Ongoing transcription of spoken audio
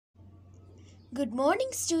Good morning,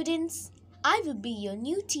 students. I will be your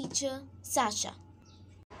new teacher, Sasha.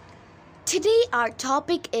 Today, our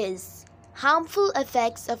topic is harmful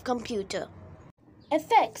effects of computer.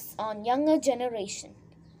 Effects on younger generation.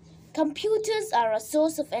 Computers are a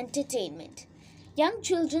source of entertainment. Young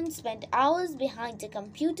children spend hours behind a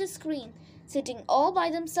computer screen, sitting all by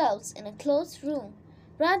themselves in a closed room,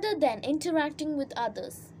 rather than interacting with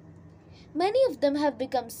others. Many of them have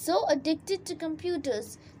become so addicted to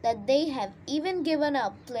computers that they have even given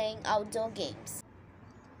up playing outdoor games.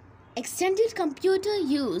 Extended computer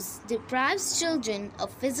use deprives children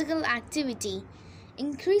of physical activity,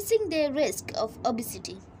 increasing their risk of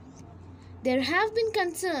obesity. There have been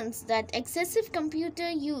concerns that excessive computer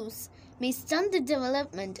use may stunt the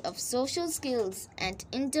development of social skills and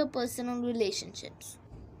interpersonal relationships.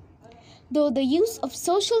 Though the use of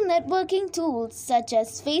social networking tools such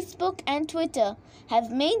as Facebook and Twitter have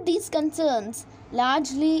made these concerns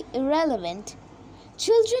largely irrelevant,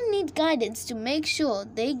 children need guidance to make sure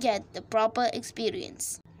they get the proper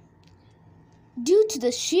experience. Due to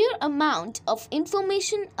the sheer amount of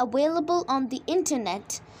information available on the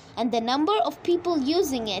internet and the number of people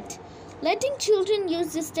using it, letting children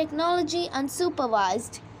use this technology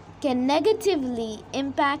unsupervised can negatively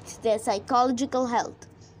impact their psychological health.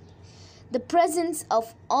 The presence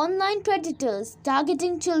of online predators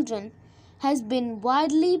targeting children has been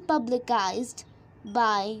widely publicized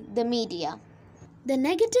by the media. The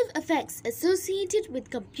negative effects associated with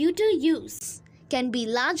computer use can be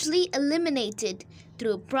largely eliminated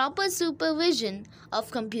through proper supervision of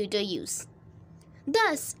computer use.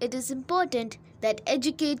 Thus, it is important that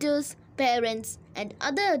educators, parents, and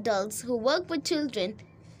other adults who work with children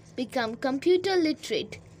become computer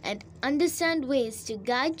literate and understand ways to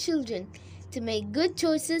guide children to make good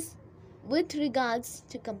choices with regards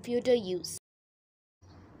to computer use.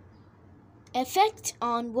 Effect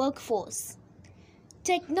on workforce.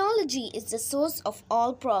 Technology is the source of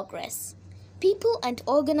all progress. People and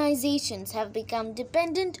organizations have become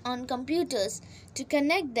dependent on computers to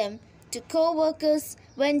connect them to co-workers,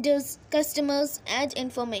 vendors, customers, and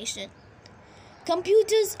information.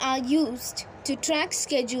 Computers are used to track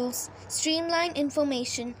schedules, streamline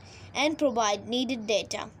information, and provide needed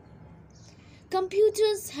data.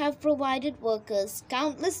 Computers have provided workers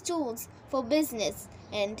countless tools for business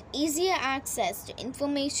and easier access to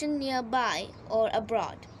information nearby or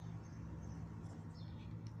abroad.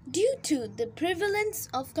 Due to the prevalence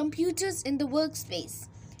of computers in the workspace,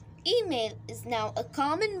 email is now a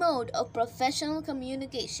common mode of professional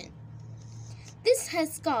communication. This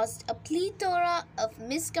has caused a plethora of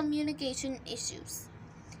miscommunication issues.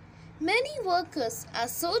 Many workers are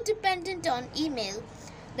so dependent on email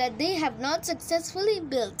that they have not successfully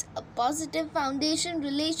built a positive foundation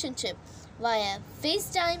relationship via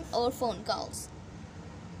FaceTime or phone calls.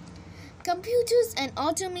 Computers and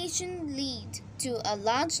automation lead to a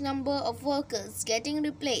large number of workers getting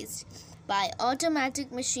replaced by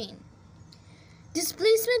automatic machine.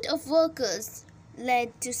 Displacement of workers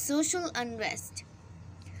led to social unrest.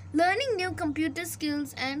 Learning new computer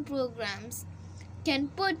skills and programs can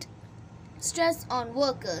put stress on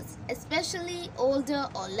workers, especially older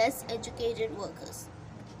or less educated workers.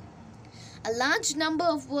 A large number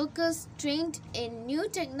of workers trained in new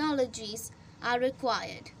technologies are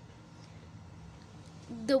required.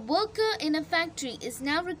 The worker in a factory is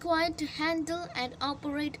now required to handle and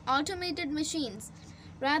operate automated machines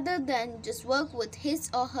rather than just work with his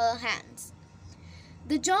or her hands.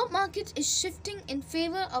 The job market is shifting in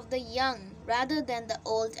favor of the young rather than the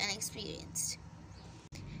old and experienced.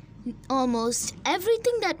 Almost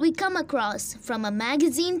everything that we come across, from a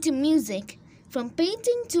magazine to music, from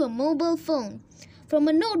painting to a mobile phone, from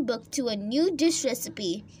a notebook to a new dish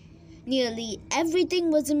recipe, nearly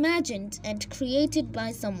everything was imagined and created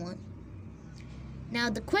by someone. Now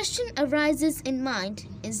the question arises in mind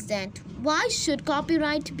is that why should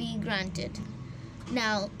copyright be granted?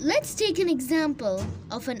 Now let's take an example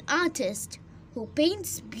of an artist who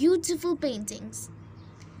paints beautiful paintings.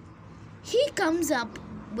 He comes up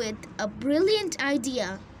with a brilliant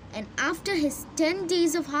idea, and after his 10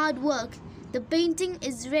 days of hard work, the painting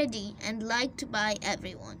is ready and liked by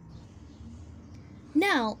everyone.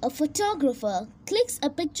 Now a photographer clicks a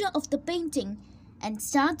picture of the painting and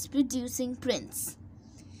starts producing prints.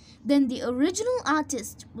 Then the original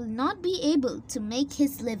artist will not be able to make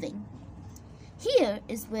his living. Here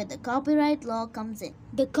is where the copyright law comes in.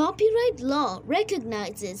 The copyright law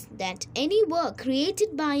recognizes that any work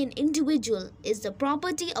created by an individual is the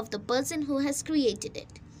property of the person who has created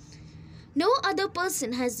it. No other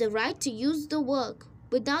person has the right to use the work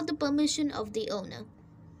without the permission of the owner.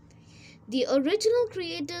 The original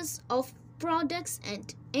creators of products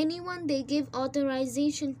and anyone they give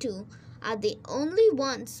authorization to are the only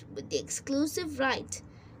ones with the exclusive right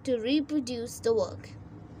to reproduce the work.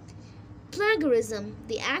 Plagiarism,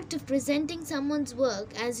 the act of presenting someone's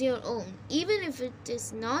work as your own, even if it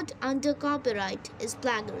is not under copyright, is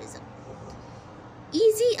plagiarism.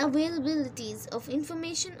 Easy availabilities of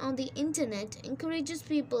information on the internet encourages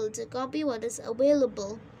people to copy what is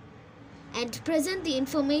available and present the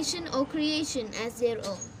information or creation as their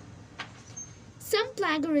own. Some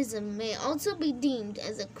plagiarism may also be deemed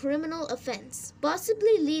as a criminal offense,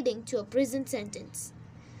 possibly leading to a prison sentence.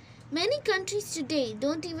 Many countries today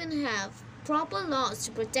don't even have proper laws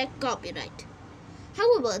to protect copyright.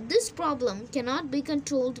 However, this problem cannot be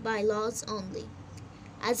controlled by laws only.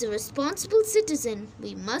 As a responsible citizen,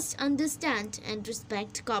 we must understand and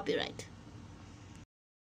respect copyright.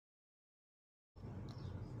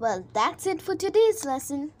 Well, that's it for today's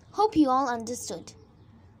lesson. Hope you all understood.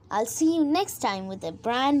 I'll see you next time with a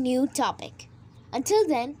brand new topic. Until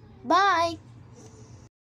then, bye!